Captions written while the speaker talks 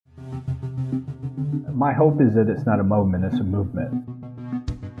My hope is that it's not a moment, it's a movement.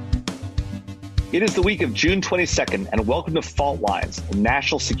 It is the week of June 22nd, and welcome to Fault Lines, the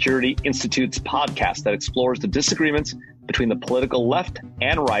National Security Institute's podcast that explores the disagreements between the political left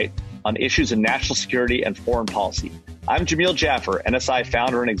and right on issues of national security and foreign policy. I'm Jamil Jaffer, NSI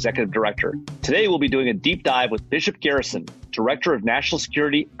founder and executive director. Today, we'll be doing a deep dive with Bishop Garrison, director of national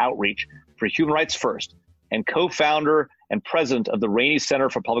security outreach for Human Rights First, and co-founder and president of the Rainey Center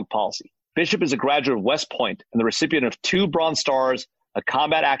for Public Policy. Bishop is a graduate of West Point and the recipient of 2 Bronze Stars, a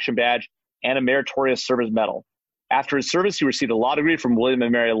Combat Action Badge, and a Meritorious Service Medal. After his service, he received a law degree from William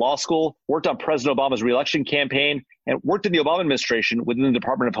 & Mary Law School, worked on President Obama's re-election campaign, and worked in the Obama administration within the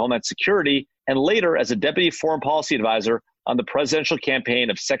Department of Homeland Security, and later as a deputy foreign policy advisor on the presidential campaign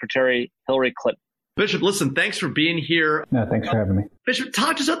of Secretary Hillary Clinton. Bishop, listen, thanks for being here. No, thanks for having me. Bishop,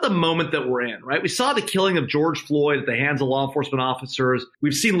 talk to us about the moment that we're in, right? We saw the killing of George Floyd at the hands of law enforcement officers.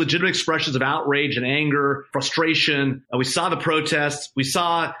 We've seen legitimate expressions of outrage and anger, frustration. We saw the protests. We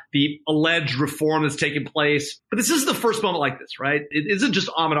saw the alleged reform that's taking place. But this isn't the first moment like this, right? It isn't just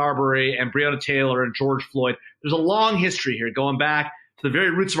Ahmaud Arbery and Breonna Taylor and George Floyd. There's a long history here going back to the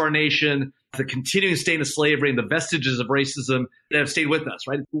very roots of our nation, the continuing state of slavery and the vestiges of racism that have stayed with us,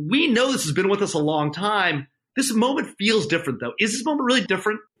 right? We know this has been with us a long time. This moment feels different, though. Is this moment really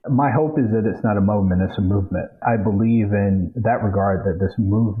different? My hope is that it's not a moment, it's a movement. I believe in that regard that this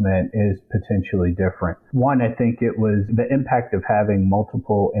movement is potentially different. One, I think it was the impact of having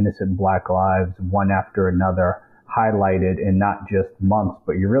multiple innocent Black lives, one after another, highlighted in not just months,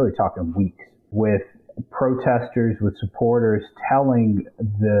 but you're really talking weeks, with protesters, with supporters telling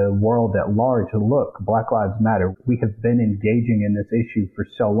the world at large, look, Black Lives Matter. We have been engaging in this issue for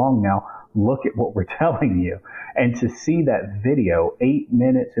so long now. Look at what we're telling you. And to see that video, 8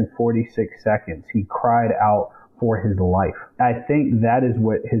 minutes and 46 seconds, he cried out for his life. I think that is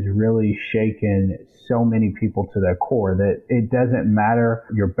what has really shaken so many people to their core, that it doesn't matter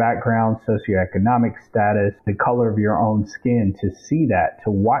your background, socioeconomic status, the color of your own skin. To see that,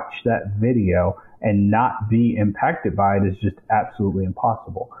 to watch that video and not be impacted by it is just absolutely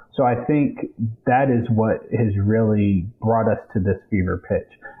impossible. So I think that is what has really brought us to this fever pitch.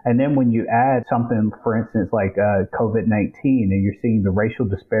 And then when you add something, for instance, like COVID-19, and you're seeing the racial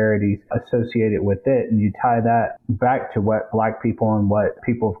disparities associated with it, and you tie that back to what Black people and what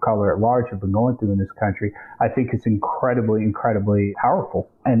people of color at large have been going through in this country, I think it's incredibly, incredibly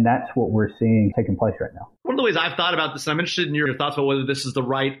powerful. And that's what we're seeing taking place right now. One of the ways I've thought about this, and I'm interested in your thoughts about whether this is the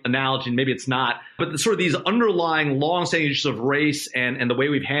right analogy, and maybe it's not, but sort of these underlying long-standing issues of race and the way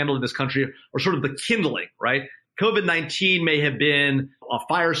we've handled in this country are sort of the kindling, right? COVID-19 may have been a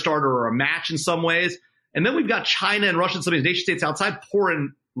fire starter or a match in some ways. And then we've got China and Russia and some of these nation states outside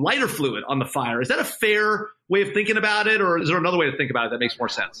pouring lighter fluid on the fire. Is that a fair way of thinking about it, or is there another way to think about it that makes more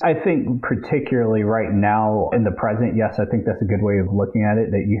sense? I think particularly right now in the present, yes, I think that's a good way of looking at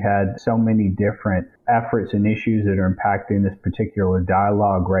it, that you had so many different efforts and issues that are impacting this particular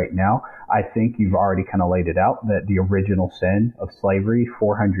dialogue right now. I think you've already kind of laid it out, that the original sin of slavery,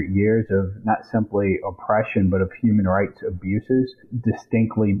 400 years of not simply oppression, but of human rights abuses,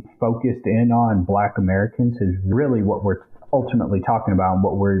 distinctly focused in on Black Americans, is really what we're ultimately talking about and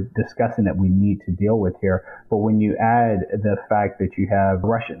what we're discussing that we need to deal with here. But when you add the fact that you have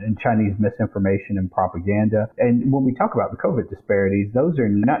Russian and Chinese misinformation and propaganda, and when we talk about the COVID disparities, those are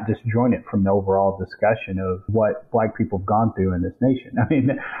not disjointed from the overall discussion of what Black people have gone through in this nation. I mean,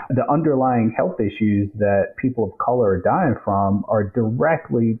 the underlying health issues that people of color are dying from are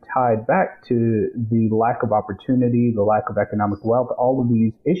directly tied back to the lack of opportunity, the lack of economic wealth, all of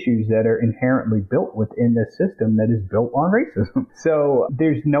these issues that are inherently built within this system that is built on racism. So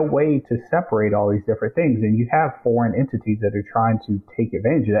there's no way to separate all these different things. And you have foreign entities that are trying to take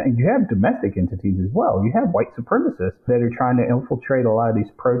advantage of that. And you have domestic entities as well. You have white supremacists that are trying to infiltrate a lot of these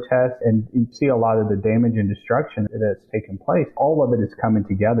protests. And you see a lot of the damage and destruction that's taken place. All of it is coming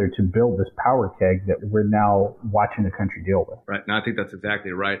together to build this power keg that we're now watching the country deal with. Right. No, I think that's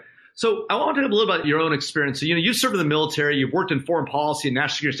exactly right. So I want to talk a little about your own experience. So, you served in the military, you've worked in foreign policy and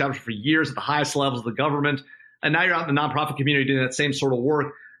national security establishment for years at the highest levels of the government. And now you're out in the nonprofit community doing that same sort of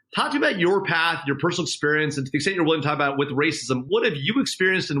work. Talk to me about your path, your personal experience, and to the extent you're willing to talk about with racism, what have you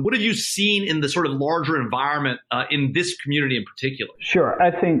experienced and what have you seen in the sort of larger environment in this community in particular? Sure.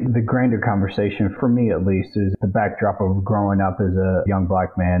 I think the grander conversation, for me at least, is the backdrop of growing up as a young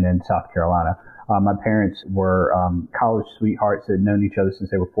Black man in South Carolina. My parents were college sweethearts that had known each other since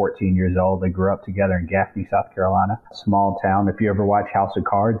they were 14 years old. They grew up together in Gaffney, South Carolina, small town. If you ever watch House of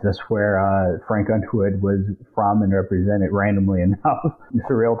Cards, that's where Frank Underwood was from and represented, randomly enough. It's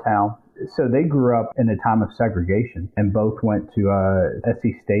a real town. So they grew up in a time of segregation and both went to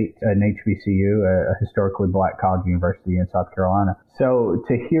SC State, an HBCU, a historically black college university in South Carolina. So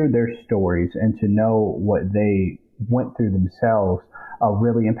to hear their stories and to know what they went through themselves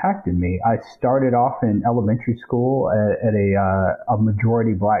really impacted me. I started off in elementary school at a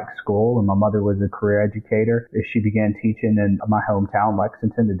majority black school, and my mother was a career educator. She began teaching in my hometown,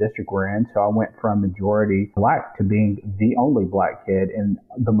 Lexington, the district we're in. So I went from majority black to being the only black kid in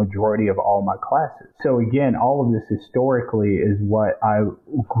the majority of all my classes. So again, all of this historically is what I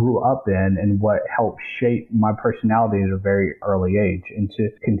grew up in and what helped shape my personality at a very early age. And to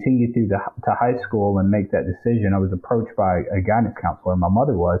continue through to high school and make that decision, I was approached by a guidance counselor, my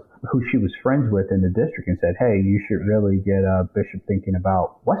mother was, who she was friends with in the district, and said, hey, you should really get Bishop thinking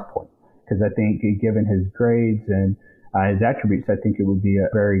about West Point. Because I think given his grades and his attributes, I think it would be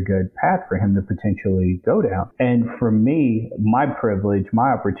a very good path for him to potentially go down. And for me, my privilege,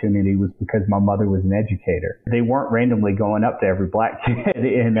 my opportunity was because my mother was an educator. They weren't randomly going up to every black kid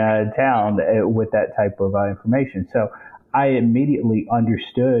in town with that type of information. So I immediately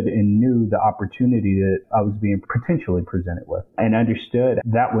understood and knew the opportunity that I was being potentially presented with, and understood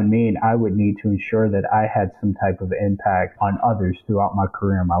that would mean I would need to ensure that I had some type of impact on others throughout my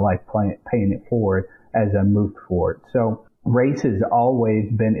career and my life, paying it forward as I moved forward. So race has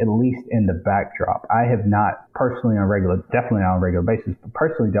always been at least in the backdrop. I have not personally definitely not on a regular basis, but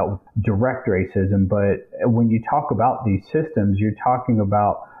personally dealt with direct racism. But when you talk about these systems, you're talking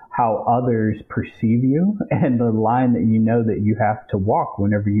about how others perceive you and the line that you know that you have to walk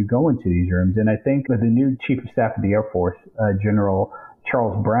whenever you go into these rooms. And I think that the new Chief of Staff of the Air Force, General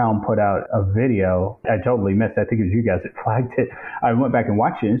Charles Brown, put out a video I totally missed. I think it was you guys that flagged it. I went back and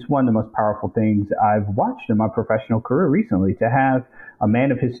watched it. It's one of the most powerful things I've watched in my professional career recently, to have a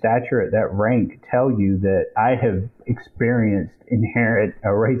man of his stature at that rank tell you that I have experienced inherent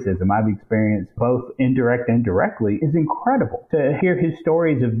racism. I've experienced both indirect and directly is incredible. To hear his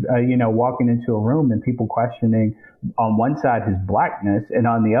stories of, walking into a room and people questioning on one side his blackness and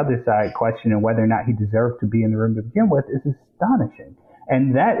on the other side questioning whether or not he deserved to be in the room to begin with is astonishing.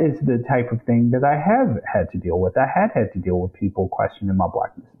 And that is the type of thing that I have had to deal with. I had to deal with people questioning my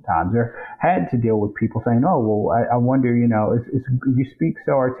blackness at times, or had to deal with people saying, oh, well, I wonder, you speak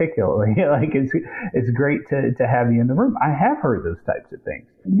so articulately. Like, it's great to have you in the room. I have heard those types of things.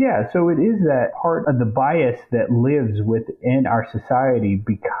 Yeah, so it is that part of the bias that lives within our society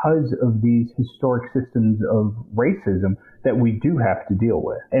because of these historic systems of racism that we do have to deal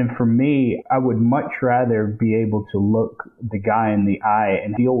with. And for me, I would much rather be able to look the guy in the eye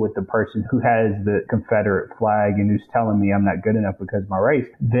and deal with the person who has the Confederate flag and who's telling me I'm not good enough because of my race,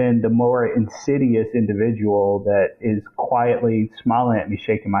 than the more insidious individual that is quietly smiling at me,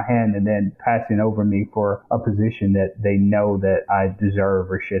 shaking my hand, and then passing over me for a position that they know that I deserve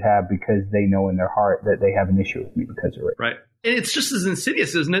or should have because they know in their heart that they have an issue with me because of it. Right. And it's just as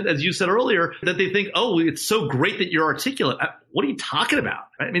insidious, isn't it, as you said earlier, that they think, oh, it's so great that you're articulate. What are you talking about?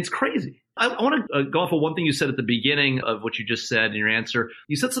 Right? I mean, it's crazy. I want to go off of one thing you said at the beginning of what you just said in your answer.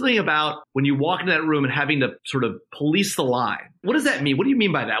 You said something about when you walk into that room and having to sort of police the line. What does that mean? What do you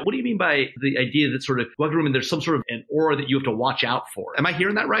mean by that? What do you mean by the idea that sort of you walk in the room and there's some sort of an aura that you have to watch out for? Am I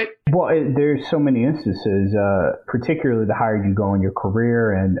hearing that right? Well, there's so many instances, particularly the higher you go in your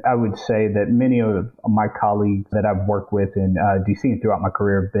career. And I would say that many of my colleagues that I've worked with in DC and throughout my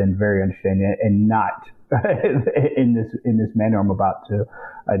career have been very understanding and not in this manner I'm about to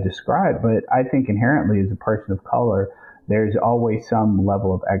describe. But I think inherently as a person of color, there's always some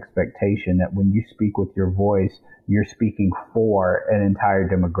level of expectation that when you speak with your voice, you're speaking for an entire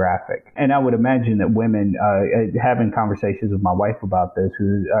demographic. And I would imagine that women, having conversations with my wife about this,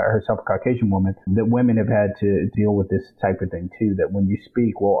 who's herself a Caucasian woman, that women have had to deal with this type of thing too, that when you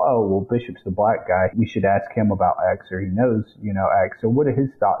speak, well, Bishop's the black guy, we should ask him about X, or he knows, X. So what are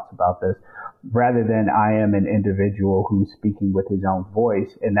his thoughts about this? Rather than I am an individual who's speaking with his own voice,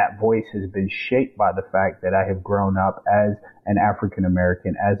 and that voice has been shaped by the fact that I have grown up as an African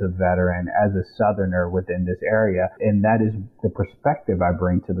American, as a veteran, as a Southerner within this area. And that is the perspective I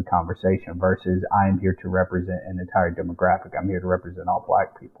bring to the conversation versus I'm here to represent an entire demographic. I'm here to represent all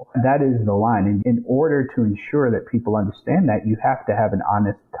black people. That is the line. And in order to ensure that people understand that, you have to have an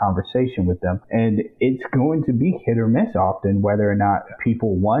honest conversation with them. And it's going to be hit or miss often, whether or not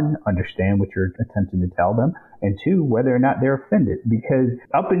people, one, understand what you're attempting to tell them, and two, whether or not they're offended. Because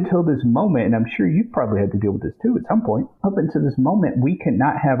up until this moment, and I'm sure you've probably had to deal with this too at some point, up until this moment, we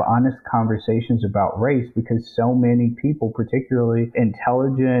cannot have honest conversations about race because so many people, particularly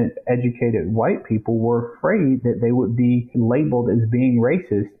intelligent, educated white people, were afraid that they would be labeled as being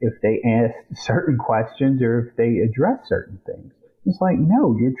racist if they asked certain questions or if they addressed certain things. It's like,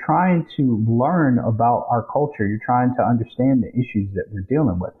 no, you're trying to learn about our culture. You're trying to understand the issues that we're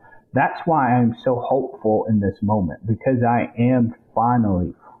dealing with. That's why I'm so hopeful in this moment, because I am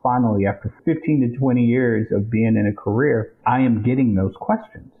finally, after 15 to 20 years of being in a career, I am getting those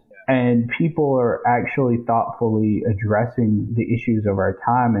questions. And people are actually thoughtfully addressing the issues of our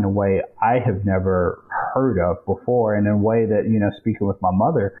time in a way I have never heard of before, and in a way that, speaking with my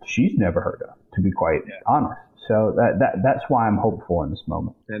mother, she's never heard of, to be quite honest. So that's why I'm hopeful in this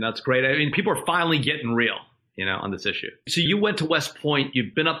moment. And that's great. I mean, people are finally getting real, on this issue. So you went to West Point,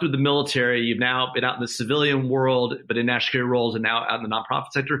 you've been up through the military, you've now been out in the civilian world, but in national security roles, and now out in the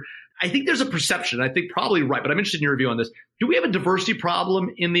nonprofit sector. I think there's a perception, I think probably right, but I'm interested in your view on this. Do we have a diversity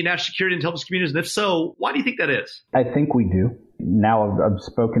problem in the national security and intelligence communities? And if so, why do you think that is? I think we do. Now I've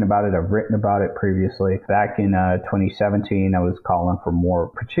spoken about it. I've written about it previously. Back in 2017, I was calling for more,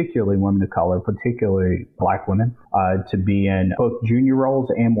 particularly women of color, particularly Black women, to be in both junior roles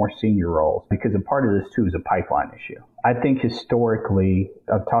and more senior roles, because a part of this too is a pipeline issue. I think historically,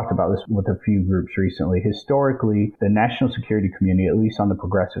 I've talked about this with a few groups recently, historically, the national security community, at least on the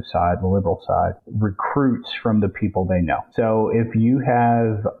progressive side, the liberal side, recruits from the people they know. So if you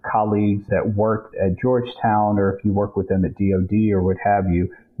have colleagues that work at Georgetown, or if you work with them at DOD or what have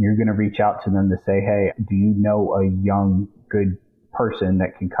you, you're going to reach out to them to say, hey, do you know a young, good person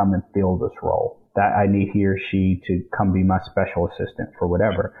that can come and fill this role? That I need he or she to come be my special assistant for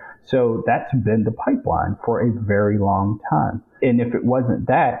whatever. So that's been the pipeline for a very long time. And if it wasn't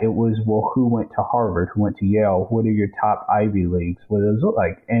that, it was, well, who went to Harvard? Who went to Yale? What are your top Ivy Leagues? What do those look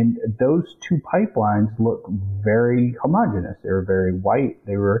like? And those two pipelines look very homogenous. They were very white.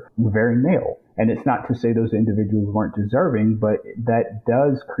 They were very male. And it's not to say those individuals weren't deserving, but that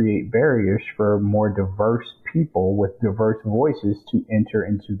does create barriers for more diverse people with diverse voices to enter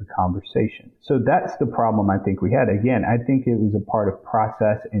into the conversation. So that's the problem I think we had. Again, I think it was a part of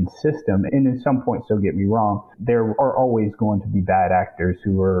process and system. And in some points, don't get me wrong, there are always going to be bad actors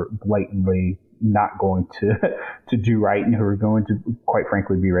who are blatantly not going to do right, and who are going to, quite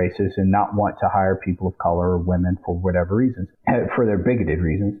frankly, be racist and not want to hire people of color or women for whatever reasons, for their bigoted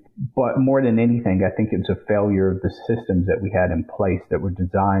reasons. But more than anything, I think it was a failure of the systems that we had in place that were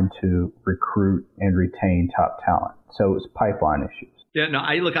designed to recruit and retain top talent. So it was pipeline issues. Yeah, no,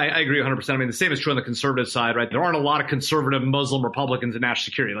 I agree 100%. I mean, the same is true on the conservative side, right? There aren't a lot of conservative Muslim Republicans in national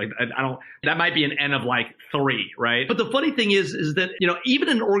security. Like, that might be an N of like 3, right? But the funny thing is that, even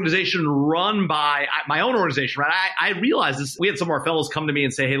an organization run by my own organization, right? I realized this. We had some of our fellows come to me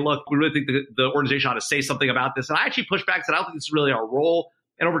and say, hey, look, we really think the organization ought to say something about this. And I actually pushed back and said, I don't think this is really our role.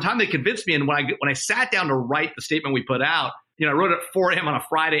 And over time, they convinced me. And when I sat down to write the statement we put out, I wrote it at 4 a.m. on a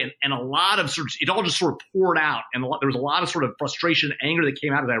Friday, and a lot of it all just sort of poured out. And there was a lot of sort of frustration and anger that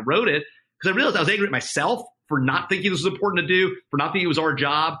came out as I wrote it, because I realized I was angry at myself for not thinking this was important to do, for not thinking it was our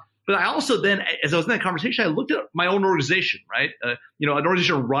job. But I also then, as I was in that conversation, I looked at my own organization, right? An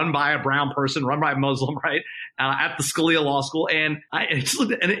organization run by a brown person, run by a Muslim, right? At the Scalia Law School. And I just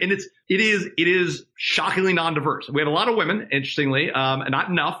looked at it, and it is shockingly non-diverse. We have a lot of women, interestingly, and not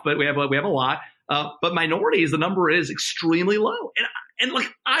enough, but we have a lot. But minorities, the number is extremely low. And like,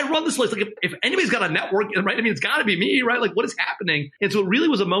 I run this list. Like, if anybody's got a network, right? I mean, it's got to be me, right? Like, what is happening? And so it really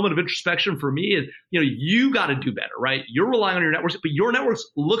was a moment of introspection for me. Is, you got to do better, right? You're relying on your networks, but your networks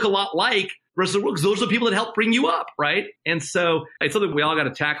look a lot like the rest of the world, because those are the people that help bring you up, right? And so it's something we all got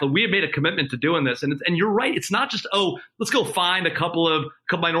to tackle. We have made a commitment to doing this, and you're right. It's not just, let's go find a couple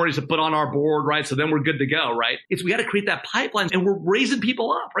minorities to put on our board, right? So then we're good to go, right? It's, we got to create that pipeline, and we're raising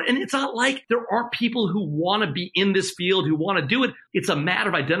people up, right? And it's not like there aren't people who want to be in this field, who want to do it. It's a matter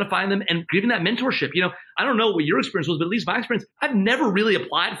of identifying them and giving that mentorship. I don't know what your experience was, but at least my experience, I've never really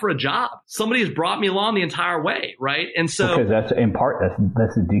applied for a job. Somebody has brought me along the entire way, right? And so, because that's in part,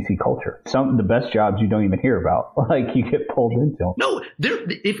 that's the DC culture. The best jobs you don't even hear about, like, you get pulled into. No,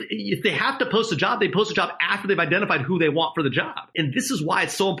 if they have to post a job, they post a job after they've identified who they want for the job. And this is why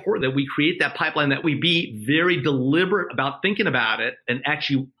it's so important that we create that pipeline, that we be very deliberate about thinking about it and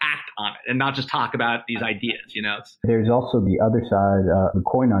actually act on it, and not just talk about these ideas, There's also the other side of the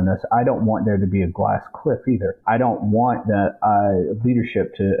coin on this. I don't want there to be a glass cliff either. I don't want the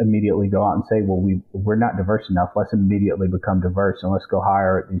leadership to immediately go out and say, well, we're not diverse enough. Let's immediately become diverse, and let's go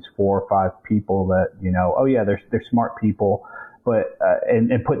hire these 4 or 5 people that, they're smart people, but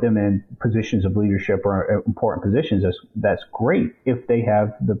and put them in positions of leadership or important positions. That's great if they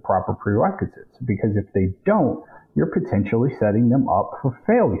have the proper prerequisites, because if they don't, you're potentially setting them up for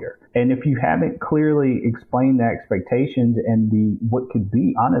failure. And if you haven't clearly explained the expectations and what could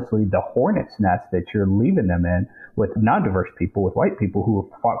be, honestly, the hornet's nest that you're leaving them in with non-diverse people, with white people who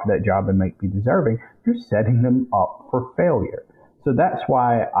have fought for that job and might be deserving, you're setting them up for failure. So that's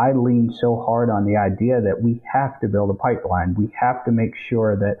why I lean so hard on the idea that we have to build a pipeline. We have to make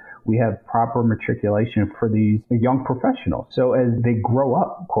sure that we have proper matriculation for these young professionals. So as they grow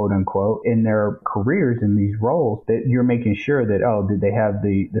up, quote unquote, in their careers in these roles, that you're making sure that, oh, did they have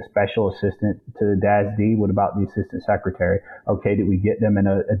the special assistant to the DASD? What about the assistant secretary? Okay, did we get them in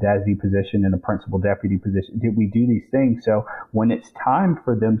a DASD position and a principal deputy position? Did we do these things? So when it's time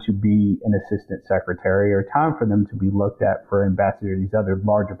for them to be an assistant secretary or time for them to be looked at for ambassador, these other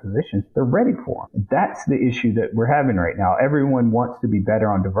larger positions, they're ready for them. That's the issue that we're having right now. Everyone wants to be better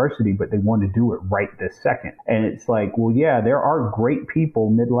on diversity, but they want to do it right this second. And it's like, well, yeah, there are great people,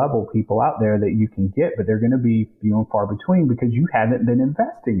 mid-level people out there that you can get, but they're going to be few and far between because you haven't been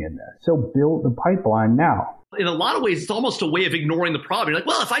investing in this. So build the pipeline now. In a lot of ways, it's almost a way of ignoring the problem. You're like,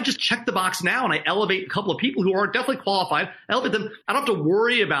 well, if I just check the box now and I elevate a couple of people who are definitely qualified, elevate them, I don't have to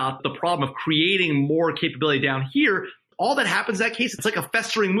worry about the problem of creating more capability down here. All that happens in that case, it's like a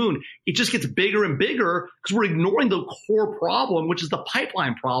festering wound. It just gets bigger and bigger because we're ignoring the core problem, which is the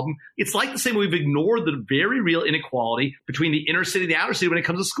pipeline problem. It's like the same way we've ignored the very real inequality between the inner city and the outer city when it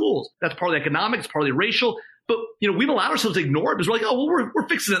comes to schools. That's partly economic, it's partly racial. But, we've allowed ourselves to ignore it because we're like, oh, well, we're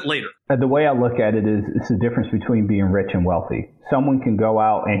fixing it later. The way I look at it is it's the difference between being rich and wealthy. Someone can go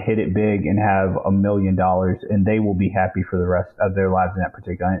out and hit it big and have $1 million and they will be happy for the rest of their lives in that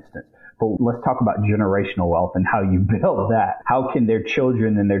particular instance. But let's talk about generational wealth and how you build that. How can their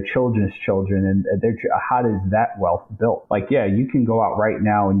children and their children's children and how does that wealth build? Like, yeah, you can go out right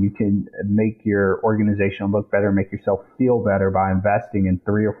now and you can make your organization look better, make yourself feel better by investing in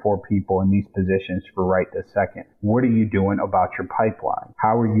 3 or 4 people in these positions for right this second. What are you doing about your pipeline?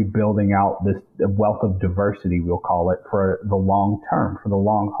 How are you building out this wealth of diversity, we'll call it, for the long term, for the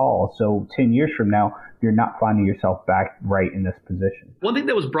long haul? So 10 years from now, you're not finding yourself back right in this position. One thing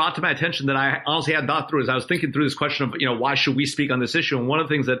that was brought to my attention that I honestly hadn't thought through is I was thinking through this question of, why should we speak on this issue? And one of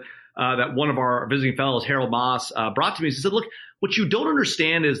the things that one of our visiting fellows, Harold Moss, brought to me is he said, look, what you don't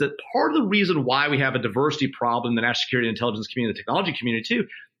understand is that part of the reason why we have a diversity problem in the national security and intelligence community, the technology community too,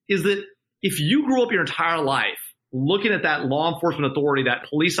 is that if you grew up your entire life looking at that law enforcement authority, that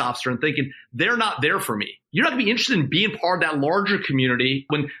police officer, and thinking, they're not there for me, you're not going to be interested in being part of that larger community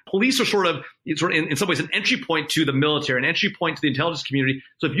when police are sort of in some ways an entry point to the military, an entry point to the intelligence community.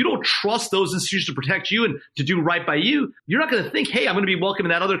 So if you don't trust those institutions to protect you and to do right by you, you're not going to think, hey, I'm going to be welcome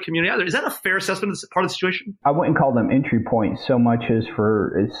in that other community either. Is that a fair assessment of this part of the situation? I wouldn't call them entry points so much as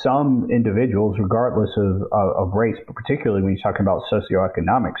for some individuals, regardless of race, but particularly when you're talking about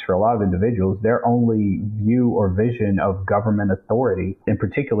socioeconomics, for a lot of individuals, their only view or vision of government authority, and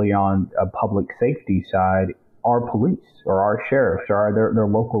particularly on a public safety side, are police or our sheriffs or their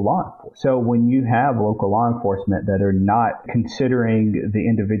local law enforcement. So when you have local law enforcement that are not considering the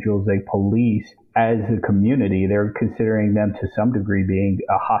individuals they police as a community, they're considering them to some degree being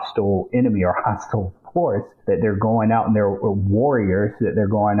a hostile enemy or hostile force, that they're going out and they're warriors that they're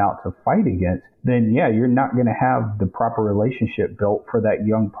going out to fight against, then yeah, you're not going to have the proper relationship built for that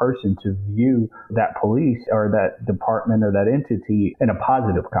young person to view that police or that department or that entity in a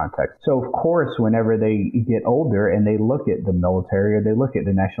positive context. So of course, whenever they get older and they look at the military or they look at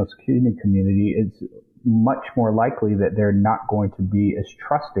the national security community, it's much more likely that they're not going to be as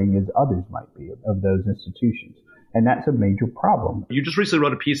trusting as others might be of those institutions. And that's a major problem. You just recently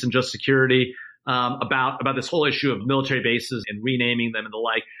wrote a piece in Just Security about this whole issue of military bases and renaming them and the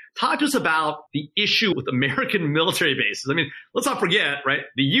like. Talk to us about the issue with American military bases. I mean, let's not forget, right?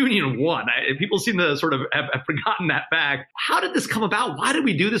 The Union won. People seem to sort of have forgotten that fact. How did this come about? Why did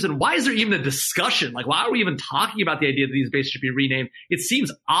we do this? And why is there even a discussion? Like, why are we even talking about the idea that these bases should be renamed? It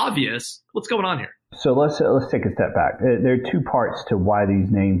seems obvious. What's going on here? So let's take a step back. There are 2 parts to why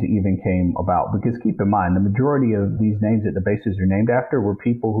these names even came about, because keep in mind, the majority of these names that the bases are named after were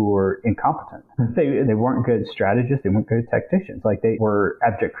people who were incompetent. They weren't good strategists. They weren't good tacticians. Like, they were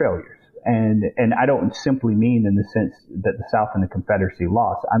abject failures. And I don't simply mean in the sense that the South and the Confederacy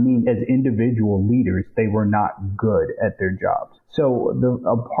lost. I mean, as individual leaders, they were not good at their jobs. So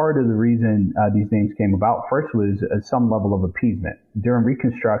a part of the reason these names came about first was some level of appeasement. During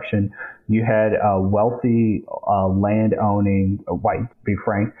Reconstruction, you had wealthy, land-owning whites, to be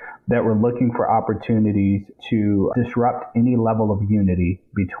frank, that were looking for opportunities to disrupt any level of unity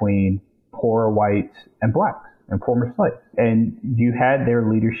between poor whites and blacks and former slaves. And you had their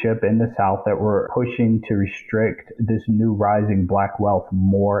leadership in the South that were pushing to restrict this new rising black wealth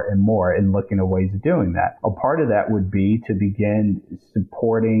more and more and looking at ways of doing that. A part of that would be to begin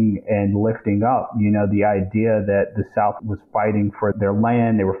supporting and lifting up, the idea that the South was fighting for their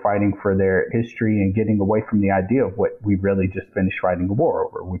land, they were fighting for their history and getting away from the idea of what we really just finished fighting a war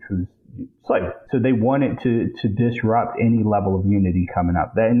over, which was slavery. So they wanted to disrupt any level of unity coming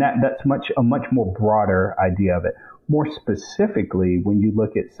up. That's a much more broader idea of it. More specifically, when you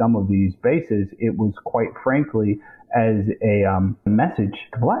look at some of these bases, it was quite frankly as a message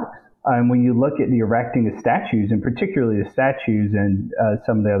to blacks. When you look at the erecting of statues, and particularly the statues and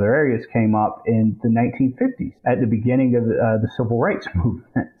some of the other areas came up in the 1950s at the beginning of the Civil Rights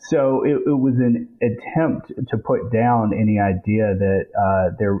Movement. So it was an attempt to put down any idea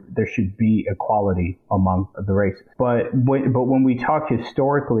that there should be equality among the races. But when we talk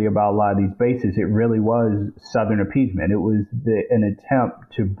historically about a lot of these bases, it really was Southern appeasement. It was an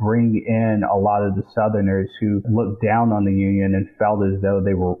attempt to bring in a lot of the Southerners who looked down on the Union and felt as though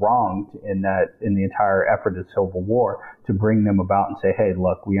they were wrong in the entire effort of the Civil War, to bring them about and say, hey,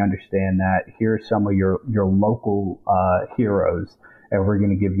 look, we understand that. Here are some of your local heroes, and we're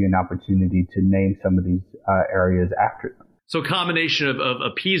going to give you an opportunity to name some of these areas after them. So a combination of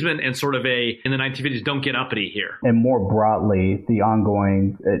appeasement and sort of in the 1950s, don't get uppity here. And more broadly, the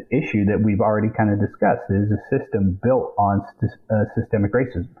ongoing issue that we've already kind of discussed is a system built on systemic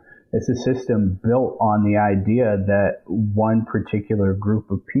racism. It's a system built on the idea that one particular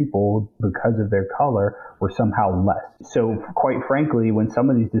group of people, because of their color, were somehow less. So quite frankly, when some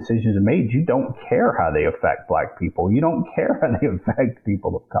of these decisions are made, you don't care how they affect black people. You don't care how they affect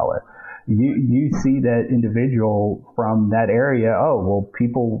people of color. You see that individual from that area, oh, well,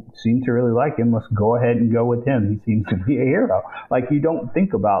 people seem to really like him. Let's go ahead and go with him. He seems to be a hero. Like, you don't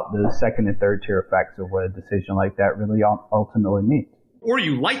think about the second and third tier effects of what a decision like that really ultimately means. Or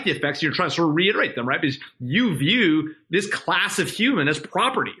you like the effects, you're trying to sort of reiterate them, right? Because you view this class of human as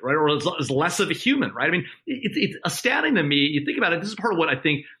property, right? Or as less of a human, right? I mean, it's astounding to me. You think about it, this is part of what I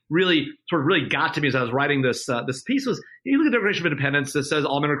think really got to me as I was writing this piece was, you look at the Declaration of Independence that says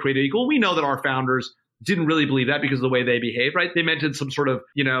all men are created equal. We know that our founders didn't really believe that because of the way they behaved, right? They meant in some sort of,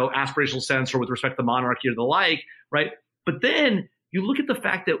 aspirational sense or with respect to the monarchy or the like, right? But then you look at the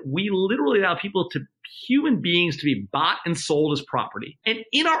fact that we literally allow human beings to be bought and sold as property. And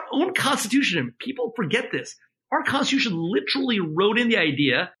in our own Constitution, and people forget this, our Constitution literally wrote in the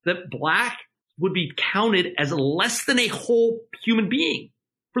idea that black would be counted as less than a whole human being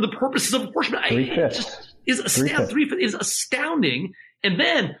for the purposes of apportionment. It just is astounding. And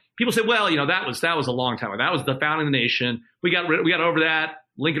then people say, well, that was a long time ago. That was the founding of the nation. We got over that.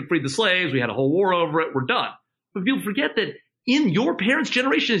 Lincoln freed the slaves. We had a whole war over it. We're done. But people forget that in your parents'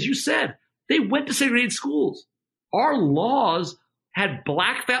 generation, as you said, they went to segregated schools. Our laws had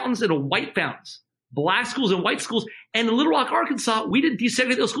black fountains and white fountains, black schools and white schools. And in Little Rock, Arkansas, we didn't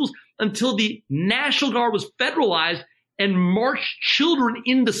desegregate those schools until the National Guard was federalized and marched children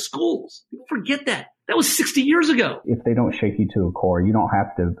into schools. People forget that. That was 60 years ago. If they don't shake you to a core, you don't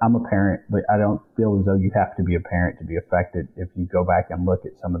have to. I'm a parent, but I don't feel as though you have to be a parent to be affected. If you go back and look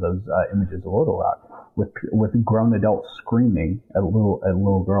at some of those images of Little Rock with grown adults screaming at a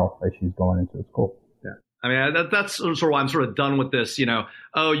little girl as she's going into the school. Yeah. I mean, that's sort of why I'm sort of done with this, you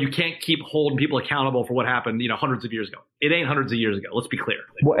can't keep holding people accountable for what happened, hundreds of years ago. It ain't hundreds of years ago. Let's be clear.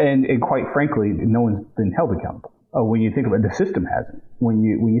 Well, and quite frankly, no one's been held accountable. Oh, when you think about it, the system hasn't. When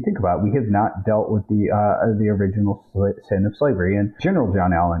you think about it, we have not dealt with the original sin of slavery. And General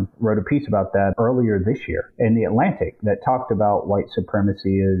John Allen wrote a piece about that earlier this year in The Atlantic that talked about white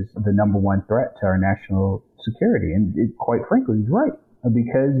supremacy as the number one threat to our national security. And quite frankly, he's right.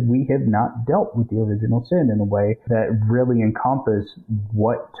 Because we have not dealt with the original sin in a way that really encompassed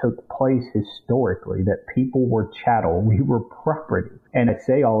what took place historically, that people were chattel, we were property. And I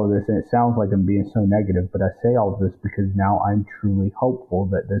say all of this, and it sounds like I'm being so negative, but I say all of this because now I'm truly hopeful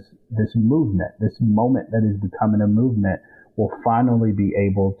that this movement, this moment that is becoming a movement, will finally be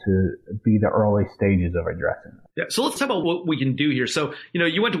able to be the early stages of addressing it. Yeah. So let's talk about what we can do here. So,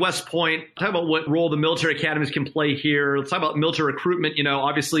 you went to West Point. Talk about what role the military academies can play here. Let's talk about military recruitment.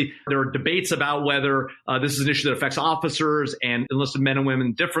 Obviously there are debates about whether this is an issue that affects officers and enlisted men and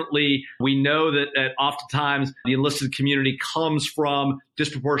women differently. We know that oftentimes the enlisted community comes from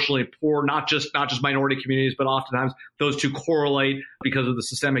disproportionately poor, not just minority communities, but oftentimes those two correlate because of the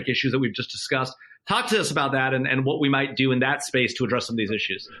systemic issues that we've just discussed. Talk to us about that and what we might do in that space to address some of these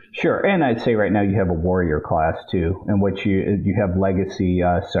issues. Sure. And I'd say right now you have a warrior class, too, in which you have legacy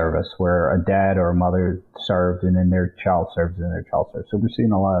service where a dad or a mother served and then their child serves and their child serves. So we're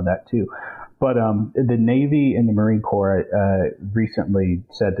seeing a lot of that, too. But the Navy and the Marine Corps recently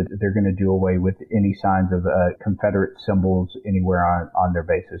said that they're going to do away with any signs of Confederate symbols anywhere on their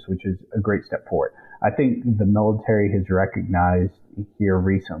bases, which is a great step forward. I think the military has recognized here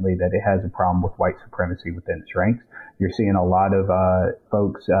recently that it has a problem with white supremacy within its ranks. You're seeing a lot of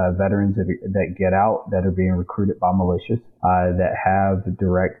folks, veterans that get out that are being recruited by militias that have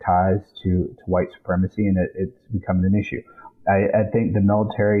direct ties to white supremacy, and it's becoming an issue. I think the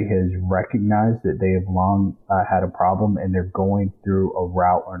military has recognized that they have long had a problem, and they're going through a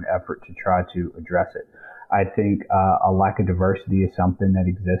route or an effort to try to address it. I think a lack of diversity is something that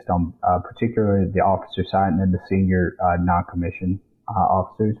exists on particularly the officer side and then the senior non-commissioned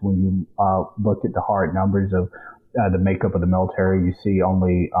officers. When you look at the hard numbers of the makeup of the military, you see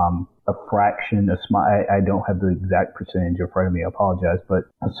only a fraction, I don't have the exact percentage in front of me, I apologize, but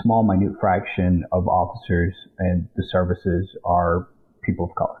a small, minute fraction of officers and the services are people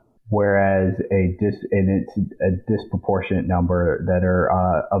of color. Whereas it's a disproportionate number that are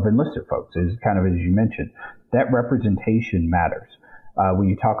of enlisted folks, is kind of as you mentioned. That representation matters. When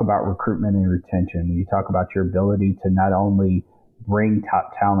you talk about recruitment and retention, when you talk about your ability to not only bring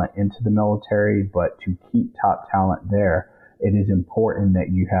top talent into the military, but to keep top talent there, it is important that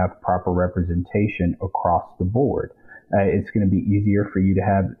you have proper representation across the board. It's going to be easier for you to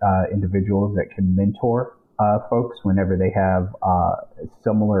have individuals that can mentor folks whenever they have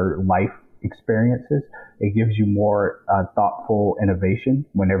similar life experiences. It gives you more thoughtful innovation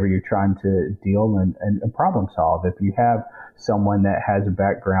whenever you're trying to deal and problem solve. If you have someone that has a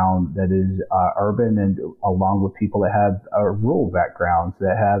background that is urban, and along with people that have rural backgrounds,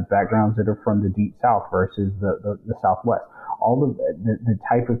 that have backgrounds that are from the deep south versus the southwest, all of the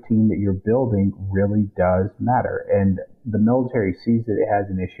type of team that you're building really does matter. And the military sees that it has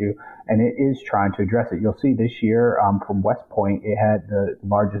an issue, and it is trying to address it. You'll see this year from West Point, it had the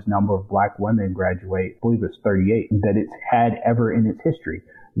largest number of black women graduate, I believe it's 38, that it's had ever in its history.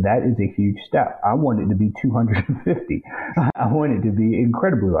 That is a huge step. I want it to be 250. I want it to be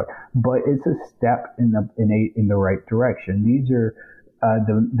incredibly large, but it's a step in the right direction. These are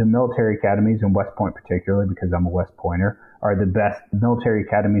the military academies, in West Point particularly, because I'm a West Pointer, are the best military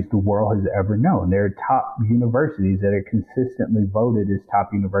academies the world has ever known. They're top universities that are consistently voted as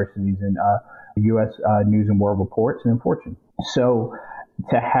top universities in U.S. News and World Reports and in Fortune. So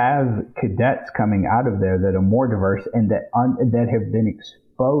to have cadets coming out of there that are more diverse and that have been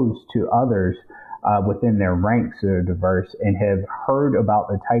exposed to others within their ranks that are diverse and have heard about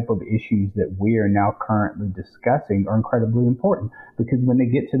the type of issues that we are now currently discussing are incredibly important, because when they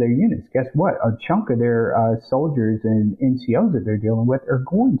get to their units, guess what? A chunk of their soldiers and NCOs that they're dealing with are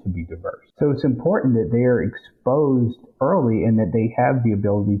going to be diverse. So it's important that they are exposed early and that they have the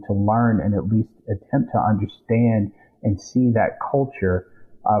ability to learn and at least attempt to understand and see that culture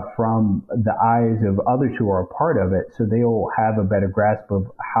from the eyes of others who are a part of it, so they'll have a better grasp of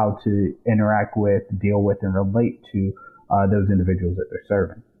how to interact with, deal with, and relate to those individuals that they're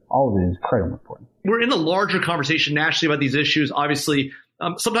serving. All of it is incredibly important. We're in a larger conversation nationally about these issues. Obviously,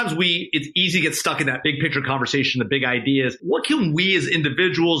 sometimes it's easy to get stuck in that big picture conversation, the big ideas. What can we as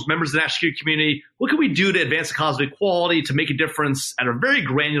individuals, members of the national security community, what can we do to advance the cause of equality, to make a difference at a very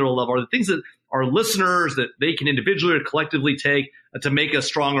granular level? Are the things that our listeners that they can individually or collectively take to make a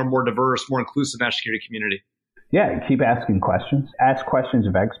stronger, more diverse, more inclusive national security community? Yeah, keep asking questions. Ask questions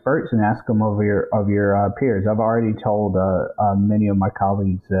of experts and ask them of your peers. I've already told many of my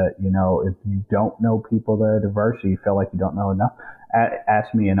colleagues that, if you don't know people that are diverse, or you feel like you don't know enough,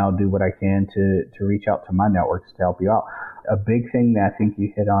 ask me and I'll do what I can to reach out to my networks to help you out. A big thing that I think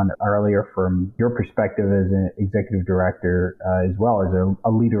you hit on earlier from your perspective as an executive director, as well as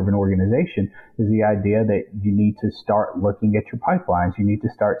a leader of an organization, is the idea that you need to start looking at your pipelines. You need to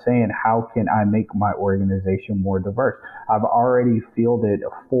start saying, how can I make my organization more diverse? I've already fielded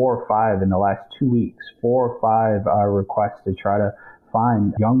 4 or 5 in the last 2 weeks, 4 or 5 requests to try to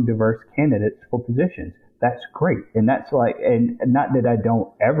find young, diverse candidates for positions. That's great. And that's and not that I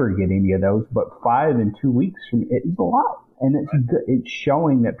don't ever get any of those, but 5 in 2 weeks from it is a lot. And it's good. It's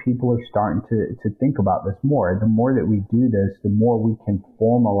showing that people are starting to think about this more. The more that we do this, the more we can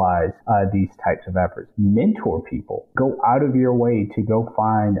formalize these types of efforts. Mentor people. Go out of your way to go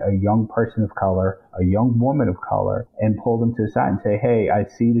find a young person of color, a young woman of color, and pull them to the side and say, hey, I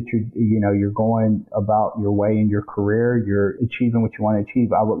see that you're going about your way in your career. You're achieving what you want to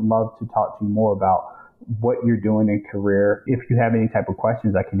achieve. I would love to talk to you more about what you're doing in career. If you have any type of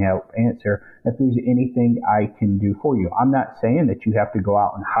questions, I can help answer. If there's anything I can do for you. I'm not saying that you have to go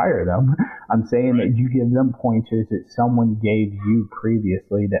out and hire them. I'm saying that you give them pointers that someone gave you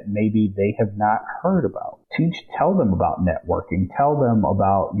previously that maybe they have not heard about. Tell them about networking. Tell them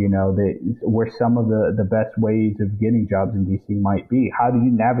about, where some of the best ways of getting jobs in DC might be. How do you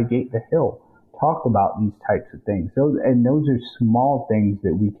navigate the Hill? Talk about these types of things. Those are small things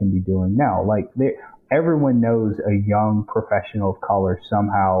that we can be doing now. Everyone knows a young professional of color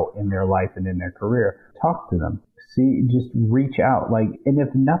somehow in their life and in their career. Talk to them. See, just reach out. And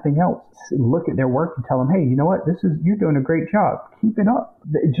if nothing else, look at their work and tell them, hey, you know what? You're doing a great job. Keep it up.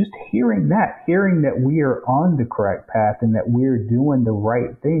 Just hearing that we are on the correct path and that we're doing the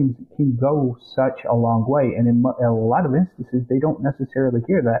right things can go such a long way. And in a lot of instances, they don't necessarily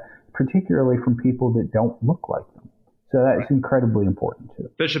hear that, particularly from people that don't look like them. So that's incredibly important too.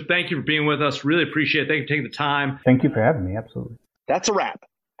 Bishop, thank you for being with us. Really appreciate it. Thank you for taking the time. Thank you for having me. Absolutely. That's a wrap.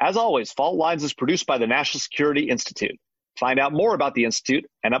 As always, Fault Lines is produced by the National Security Institute. Find out more about the Institute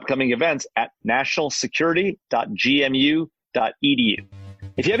and upcoming events at nationalsecurity.gmu.edu.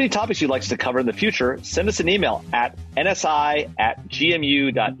 If you have any topics you'd like us to cover in the future, send us an email at nsi@gmu.edu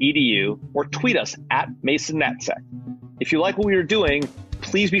or tweet us at MasonNatSec. If you like what we are doing,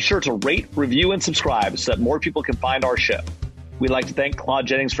 please be sure to rate, review, and subscribe so that more people can find our show. We'd like to thank Claude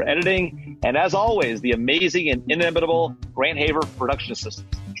Jennings for editing, and as always, the amazing and inimitable Grant Haver for production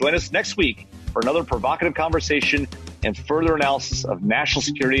assistance. Join us next week for another provocative conversation and further analysis of national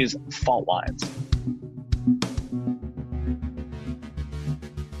security's fault lines.